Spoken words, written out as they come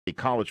A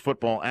college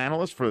football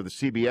analyst for the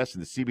CBS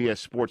and the CBS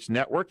Sports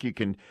Network. You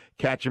can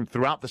catch him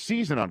throughout the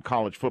season on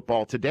College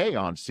Football Today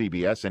on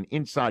CBS and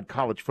Inside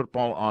College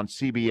Football on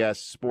CBS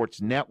Sports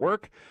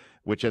Network,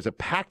 which has a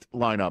packed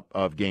lineup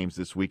of games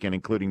this weekend,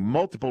 including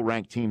multiple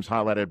ranked teams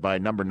highlighted by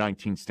number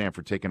 19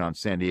 Stanford taking on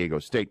San Diego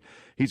State.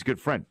 He's a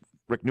good friend,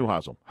 Rick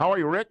Neuheisel. How are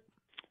you, Rick?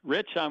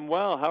 Rich, I'm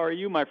well. How are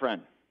you, my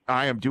friend?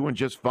 I am doing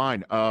just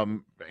fine.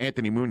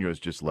 Anthony Munoz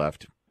just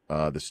left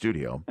the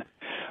studio.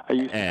 I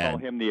used to call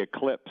him the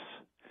Eclipse.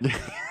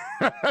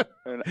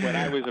 When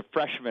I was a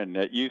freshman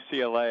at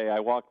UCLA, I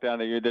walked down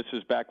there. This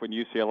was back when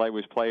UCLA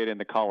was played in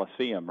the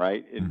Coliseum,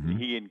 right? And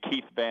he and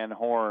Keith Van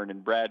Horn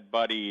and Brad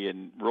Buddy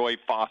and Roy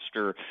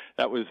Foster,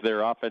 that was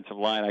their offensive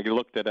line. I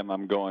looked at him,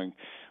 I'm going,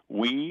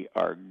 we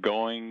are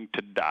going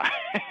to die.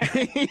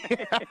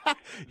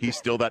 He's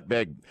still that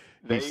big.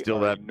 He's still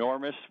that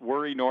enormous.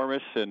 We're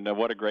enormous, and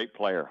what a great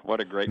player. What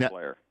a great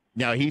player.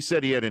 Now, he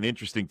said he had an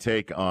interesting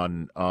take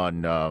on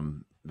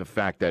the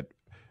fact that,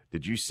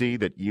 did you see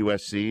that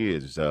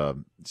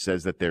USC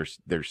says that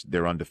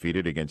they're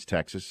undefeated against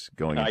Texas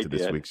going into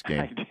this week's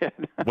game? I did.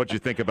 What'd you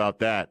think about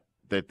that?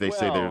 That they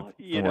say they're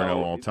 4-0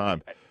 all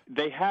time.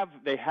 They have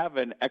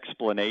an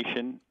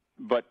explanation,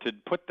 but to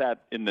put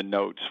that in the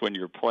notes when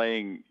you're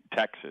playing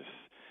Texas,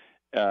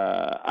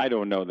 I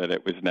don't know that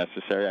it was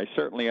necessary. I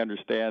certainly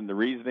understand the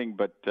reasoning,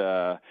 but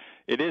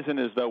it isn't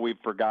as though we've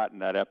forgotten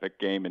that epic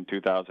game in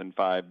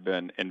 2005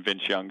 and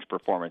Vince Young's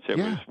performance. It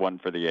was one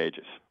for the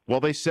ages. Well,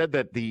 they said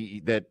that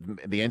the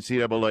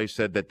NCAA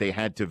said that they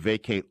had to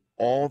vacate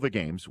all the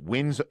games,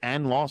 wins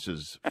and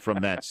losses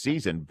from that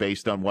season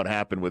based on what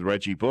happened with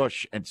Reggie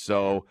Bush. And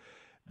so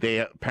they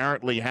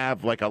apparently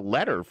have like a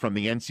letter from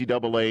the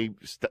NCAA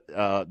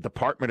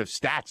Department of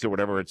Stats or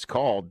whatever it's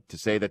called to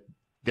say that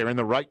they're in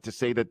the right to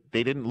say that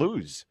they didn't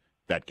lose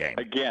that game.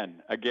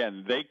 Again,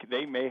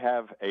 they may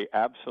have a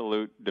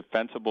absolute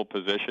defensible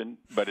position,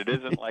 but it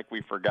isn't like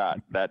we forgot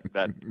that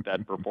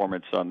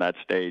performance on that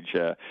stage.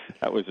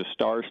 That was a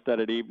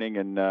star-studded evening,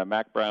 and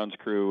Mac Brown's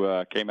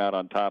crew came out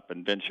on top,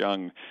 and Vince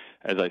Young,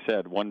 as I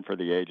said, won for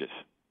the ages.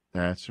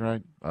 That's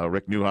right.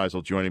 Rick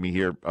Neuheisel joining me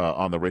here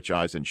on the Rich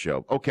Eisen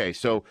Show. Okay,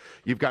 so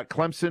you've got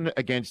Clemson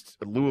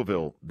against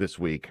Louisville this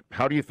week.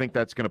 How do you think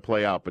that's going to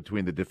play out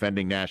between the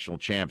defending national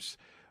champs?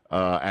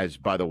 As,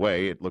 by the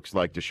way, it looks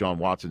like Deshaun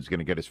Watson's going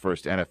to get his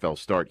first NFL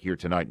start here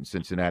tonight in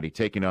Cincinnati,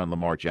 taking on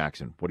Lamar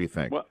Jackson. What do you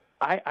think? Well,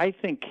 I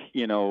think,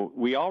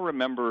 we all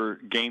remember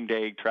game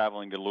day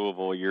traveling to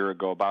Louisville a year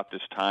ago about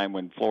this time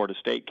when Florida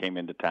State came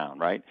into town,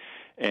 right?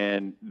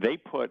 And they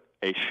put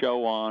a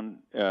show on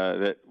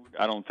that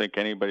I don't think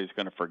anybody's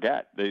going to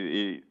forget.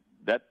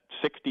 That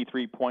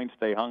 63 points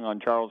they hung on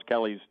Charles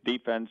Kelly's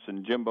defense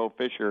and Jimbo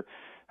Fisher,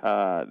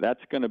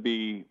 that's going to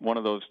be one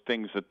of those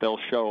things that they'll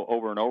show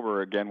over and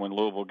over again when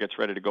Louisville gets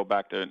ready to go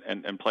back to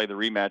and play the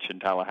rematch in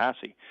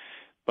Tallahassee.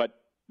 But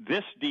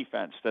this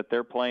defense that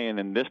they're playing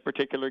in this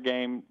particular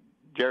game,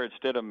 Jarrett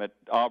Stidham at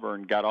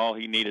Auburn got all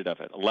he needed of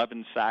it.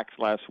 11 sacks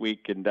last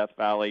week in Death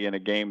Valley in a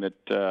game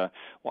that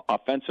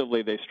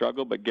offensively they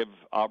struggled, but give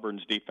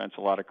Auburn's defense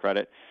a lot of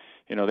credit.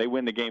 They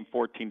win the game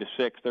 14-6.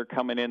 They're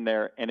coming in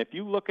there. And if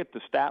you look at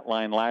the stat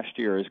line last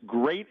year, as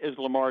great as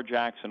Lamar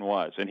Jackson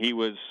was, and he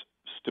was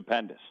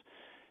stupendous.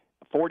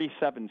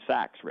 47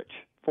 sacks, Rich.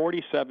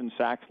 47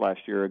 sacks last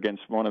year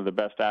against one of the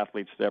best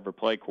athletes to ever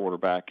play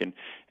quarterback.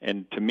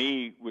 And to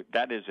me,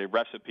 that is a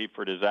recipe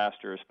for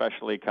disaster,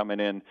 especially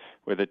coming in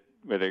with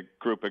a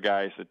group of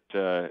guys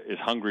that is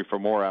hungry for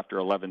more after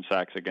 11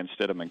 sacks against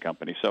Stidham and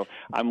company. So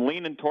I'm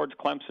leaning towards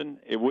Clemson.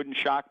 It wouldn't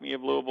shock me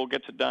if Louisville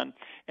gets it done.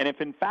 And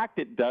if, in fact,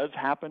 it does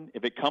happen,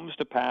 if it comes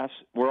to pass,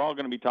 we're all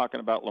going to be talking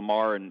about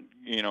Lamar and,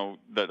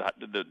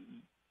 the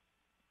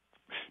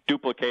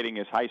duplicating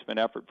his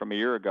Heisman effort from a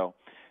year ago.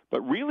 But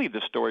really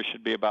the story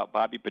should be about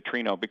Bobby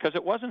Petrino, because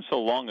it wasn't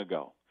so long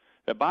ago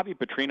that Bobby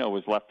Petrino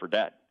was left for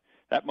dead.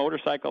 That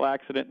motorcycle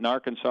accident in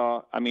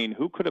Arkansas,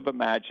 who could have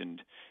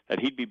imagined that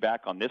he'd be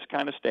back on this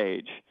kind of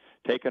stage,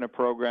 taking a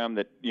program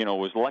that,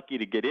 was lucky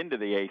to get into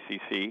the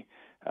ACC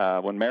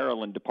when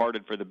Maryland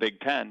departed for the Big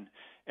Ten,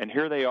 and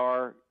here they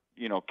are,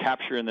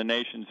 capturing the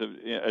nation's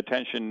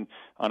attention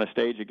on a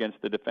stage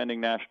against the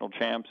defending national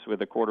champs with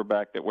a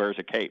quarterback that wears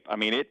a cape.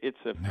 It's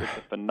a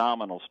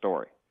phenomenal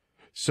story.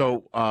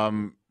 So,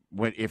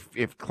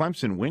 if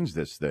Clemson wins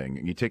this thing,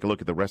 and you take a look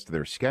at the rest of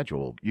their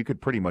schedule, you could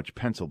pretty much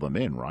pencil them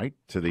in, right?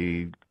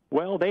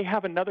 Well, they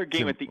have another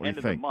game at the end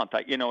of the month.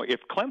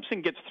 If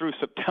Clemson gets through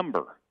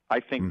September,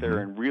 I think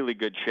they're in really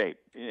good shape,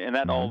 and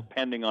that all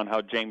pending on how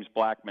James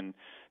Blackman,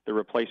 the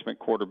replacement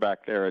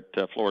quarterback there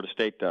at Florida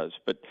State, does.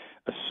 But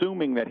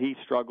assuming that he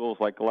struggles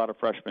like a lot of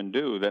freshmen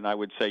do, then I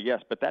would say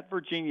yes. But that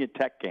Virginia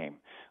Tech game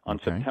on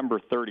September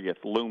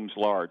 30th looms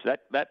large.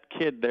 That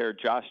kid there,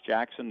 Josh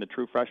Jackson, the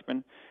true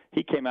freshman,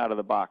 he came out of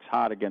the box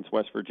hot against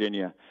West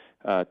Virginia.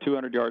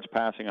 200 yards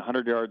passing,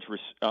 100 yards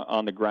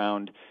on the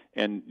ground.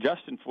 And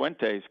Justin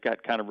Fuente's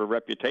got kind of a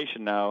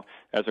reputation now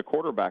as a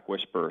quarterback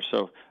whisperer.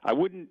 So I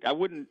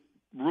wouldn't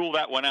rule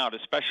that one out,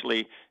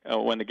 especially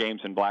when the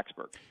game's in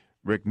Blacksburg.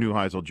 Rick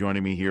Neuheisel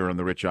joining me here on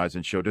the Rich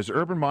Eisen Show. Does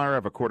Urban Meyer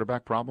have a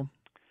quarterback problem?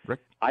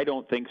 Rick? I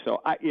don't think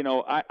so.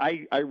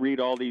 I read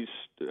all these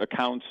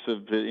accounts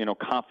of the,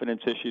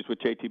 confidence issues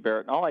with J.T.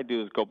 Barrett, and all I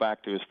do is go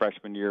back to his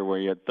freshman year where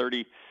he had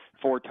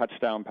 34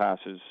 touchdown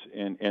passes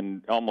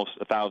and almost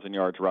 1,000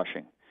 yards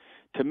rushing.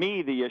 To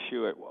me, the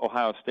issue at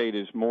Ohio State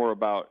is more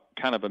about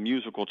kind of a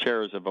musical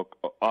chairs of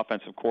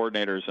offensive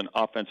coordinators and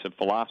offensive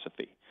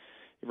philosophy.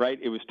 Right?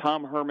 It was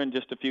Tom Herman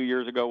just a few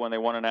years ago when they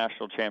won a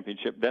national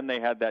championship. Then they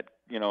had that,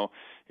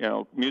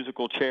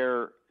 musical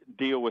chair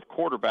deal with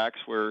quarterbacks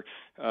where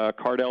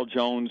Cardell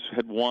Jones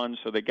had won,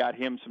 so they got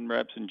him some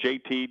reps, and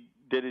JT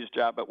did his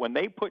job. But when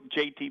they put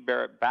JT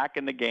Barrett back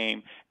in the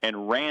game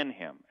and ran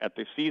him at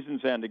the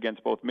season's end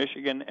against both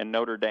Michigan and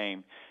Notre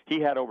Dame, he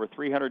had over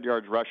 300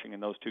 yards rushing in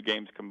those two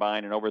games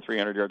combined and over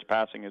 300 yards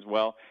passing as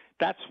well.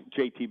 That's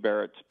JT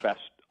Barrett's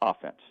best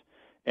offense.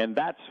 And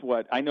that's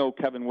what I know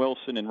Kevin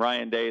Wilson and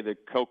Ryan Day, the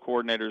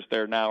co-coordinators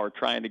there now, are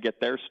trying to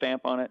get their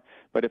stamp on it.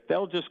 But if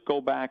they'll just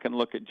go back and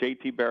look at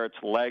J.T. Barrett's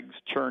legs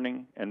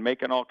churning and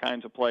making all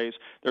kinds of plays,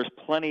 there's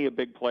plenty of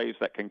big plays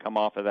that can come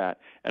off of that.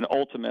 And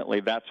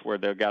ultimately, that's where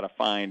they've got to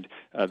find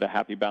the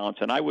happy balance.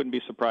 And I wouldn't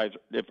be surprised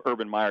if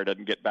Urban Meyer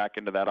doesn't get back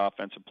into that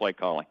offensive play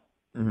calling.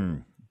 Mm-hmm.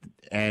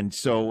 And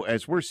so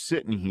as we're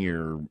sitting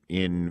here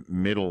in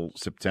middle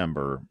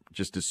September,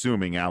 just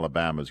assuming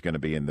Alabama's going to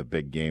be in the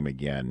big game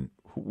again,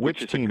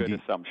 which team a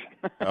good assumption.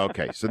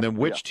 Okay, so then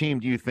which team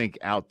do you think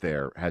out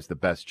there has the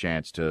best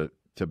chance to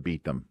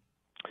beat them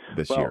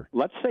this year?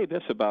 Let's say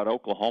this about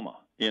Oklahoma.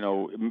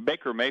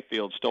 Baker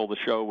Mayfield stole the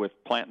show with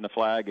planting the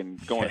flag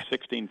and going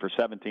 16 for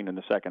 17 in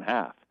the second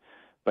half.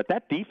 But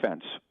that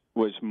defense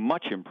was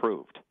much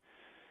improved.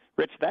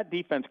 Rich, that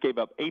defense gave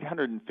up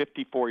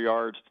 854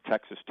 yards to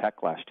Texas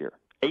Tech last year.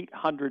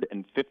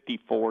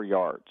 854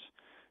 yards.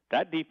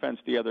 That defense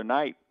the other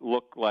night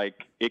looked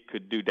like it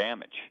could do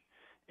damage.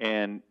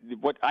 And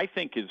what I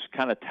think is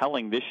kind of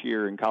telling this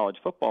year in college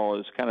football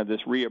is kind of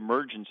this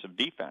reemergence of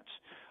defense.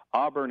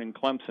 Auburn and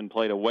Clemson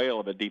played a whale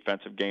of a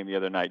defensive game the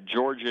other night.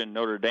 Georgia and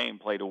Notre Dame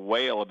played a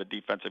whale of a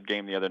defensive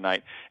game the other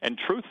night. And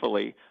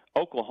truthfully,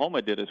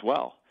 Oklahoma did as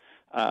well.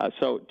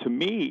 So to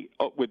me,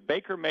 with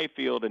Baker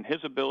Mayfield and his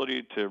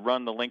ability to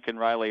run the Lincoln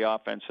Riley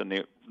offense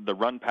and the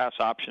run-pass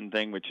option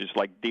thing, which is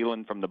like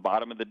dealing from the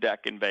bottom of the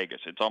deck in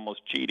Vegas, it's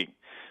almost cheating.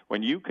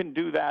 When you can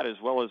do that as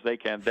well as they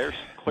can, they're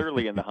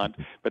clearly in the hunt.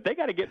 But they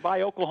got to get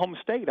by Oklahoma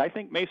State. I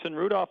think Mason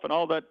Rudolph and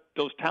all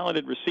those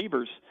talented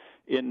receivers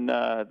in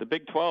the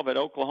Big 12 at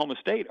Oklahoma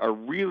State are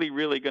really,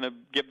 really going to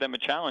give them a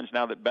challenge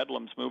now that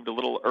Bedlam's moved a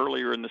little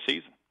earlier in the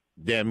season.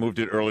 Yeah, moved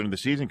it early in the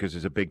season because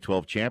there's a Big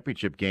 12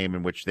 championship game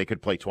in which they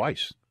could play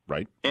twice,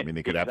 right? I mean,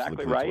 they could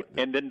absolutely play right. twice.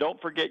 And then don't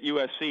forget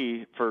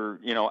USC for,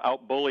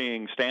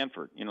 out-bullying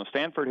Stanford.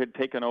 Stanford had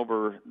taken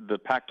over the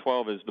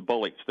Pac-12 as the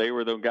bullies. They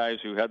were the guys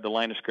who had the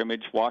line of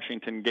scrimmage.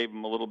 Washington gave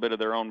them a little bit of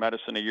their own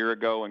medicine a year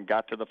ago and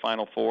got to the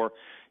Final Four.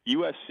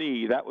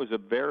 USC, that was a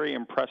very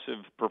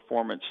impressive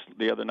performance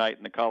the other night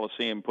in the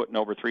Coliseum, putting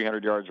over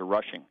 300 yards of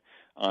rushing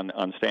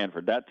on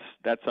Stanford.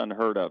 That's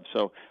unheard of.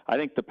 So I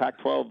think the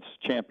Pac-12's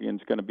champion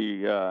is going to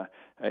be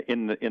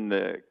in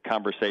the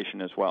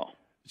conversation as well.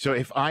 So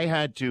if I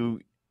had to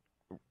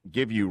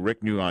give you,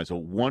 Rick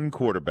Neuheisel, one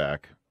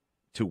quarterback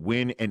to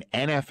win an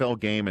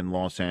NFL game in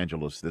Los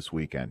Angeles this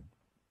weekend,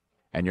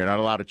 and you're not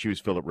allowed to choose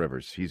Phillip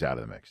Rivers, he's out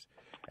of the mix,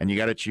 and you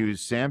got to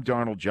choose Sam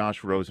Darnold,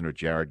 Josh Rosen, or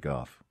Jared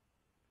Goff,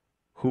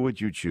 who would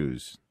you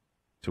choose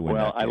to win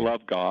that game? I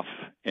love Goff,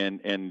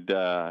 and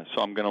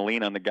so I'm going to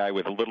lean on the guy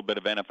with a little bit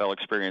of NFL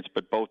experience,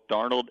 but both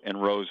Darnold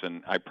and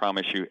Rosen, I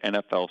promise you,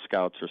 NFL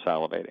scouts are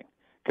salivating.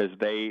 Because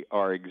they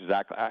are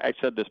exactly – I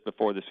said this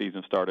before the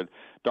season started.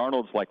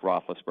 Darnold's like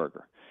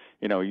Roethlisberger.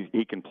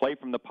 He can play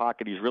from the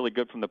pocket. He's really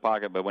good from the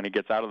pocket, but when he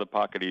gets out of the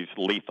pocket, he's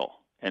lethal.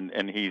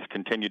 And he's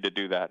continued to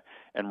do that.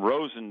 And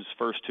Rosen's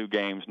first two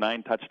games,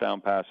 9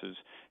 touchdown passes,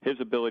 his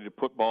ability to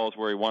put balls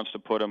where he wants to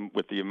put them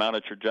with the amount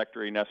of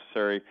trajectory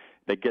necessary.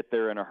 They get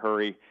there in a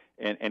hurry,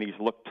 and he's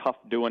looked tough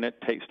doing it,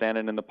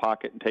 standing in the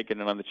pocket and taking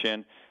it on the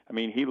chin. I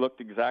mean, he looked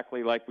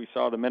exactly like we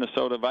saw the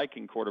Minnesota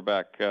Viking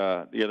quarterback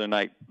the other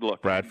night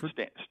look. Bradford?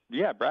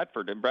 Yeah,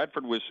 Bradford. And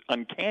Bradford was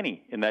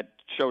uncanny in that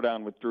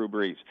showdown with Drew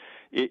Brees.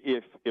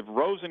 If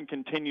Rosen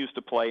continues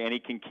to play and he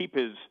can keep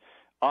his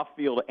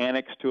off-field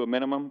annex to a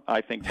minimum,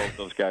 I think both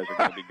those guys are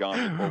going to be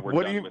gone before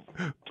we're done with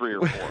 3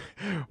 or 4.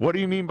 What do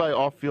you mean by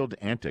off-field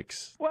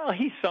antics? Well,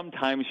 he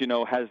sometimes,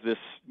 has this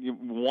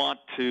want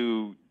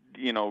to,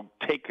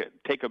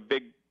 take a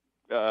big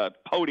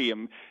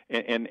podium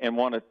and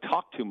want to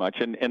talk too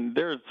much, and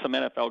there's some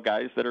NFL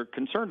guys that are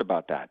concerned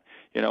about that.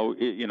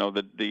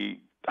 The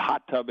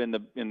hot tub in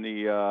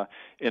the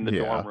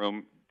dorm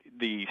room,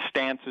 the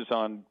stances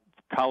on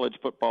college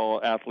football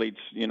athletes,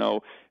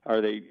 should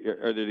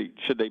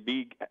they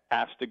be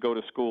asked to go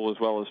to school as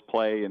well as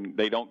play, and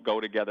they don't go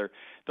together?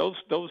 Those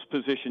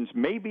positions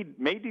may be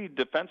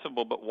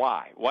defensible, but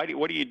why? What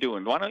are you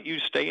doing? Why don't you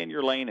stay in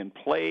your lane and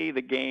play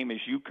the game as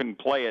you can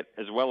play it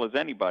as well as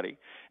anybody?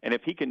 And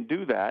if he can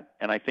do that,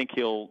 and I think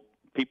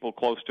people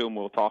close to him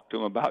will talk to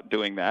him about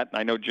doing that. And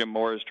I know Jim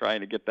Moore is trying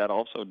to get that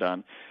also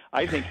done.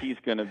 I think he's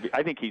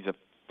a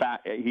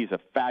he's a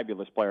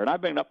fabulous player. And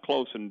I've been up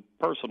close and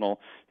personal.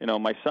 You know,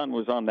 my son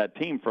was on that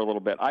team for a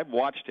little bit. I've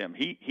watched him.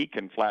 He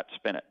can flat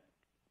spin it.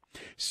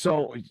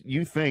 So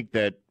you think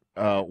that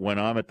when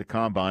I'm at the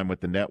Combine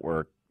with the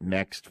network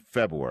next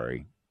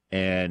February,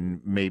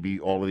 and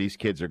maybe all of these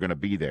kids are going to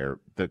be there,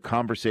 the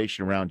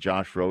conversation around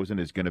Josh Rosen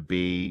is going to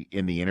be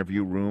in the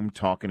interview room,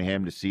 talking to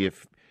him to see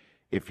if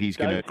he's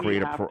going to create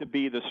Does he have to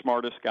be the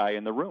smartest guy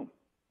in the room?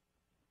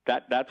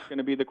 That's going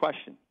to be the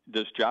question.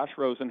 Does Josh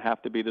Rosen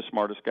have to be the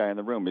smartest guy in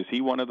the room? Is he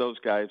one of those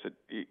guys that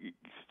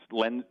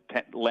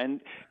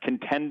can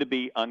tend to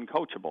be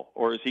uncoachable,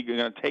 or is he going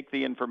to take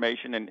the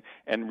information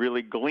and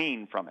really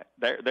glean from it?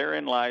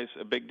 Therein lies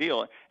a big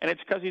deal, and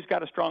it's because he's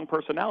got a strong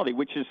personality,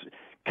 which is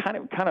kind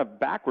of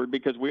backward,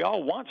 because we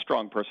all want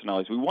strong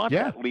personalities. We want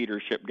that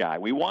leadership guy.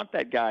 We want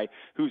that guy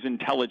who's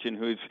intelligent,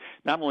 who's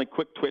not only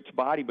quick twitch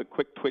body but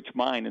quick twitch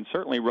mind, and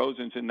certainly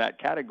Rosen's in that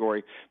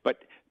category.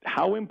 But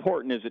how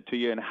important is it to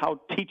you, and how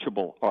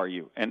teachable are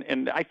you?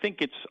 And I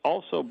think it's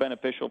also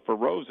beneficial for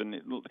Rosen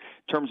in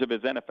terms of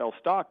his NFL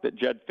stock that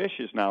Jed Fish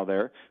is now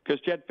there,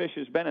 because Jed Fish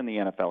has been in the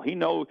NFL.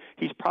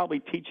 He's probably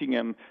teaching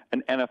him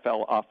an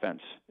NFL offense.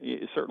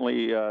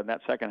 Certainly in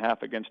that second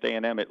half against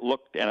A&M, it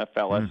looked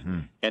NFL-esque. Mm-hmm.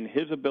 And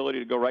his ability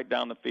to go right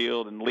down the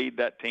field and lead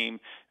that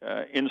team,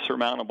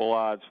 insurmountable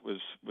odds,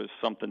 was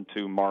something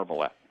to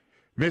marvel at.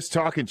 Miss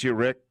talking to you,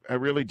 Rick. I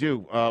really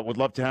do. Would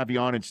love to have you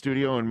on in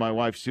studio, and my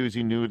wife,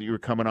 Susie, knew that you were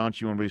coming on.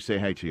 She wanted me to say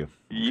hey to you. Okay?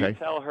 You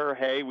tell her,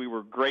 hey, we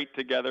were great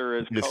together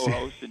as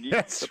co-hosts. And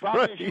the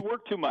problem is you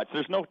work too much.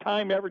 There's no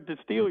time ever to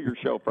steal your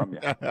show from you.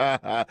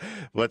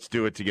 Let's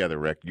do it together,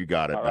 Rick. You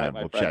got it. All right,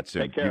 we'll chat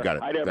soon. Take care. You got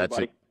it. Hi to everybody. That's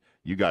it.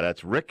 You got it.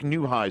 That's Rick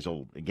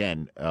Neuheisel.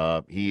 Again,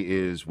 he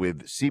is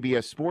with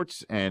CBS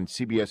Sports and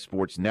CBS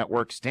Sports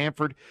Network.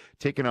 Stanford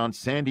taking on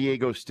San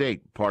Diego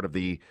State, part of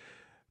the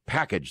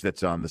package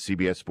that's on the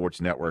CBS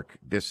Sports Network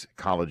this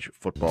college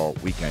football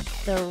weekend.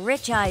 The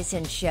Rich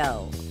Eisen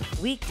Show,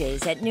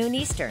 weekdays at noon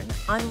Eastern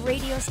on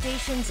radio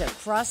stations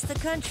across the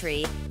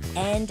country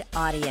and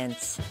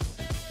audience.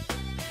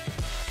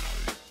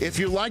 If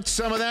you liked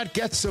some of that,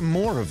 get some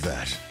more of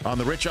that on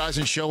the Rich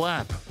Eisen Show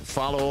app.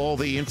 Follow all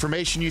the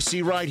information you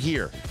see right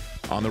here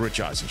on the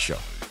Rich Eisen Show.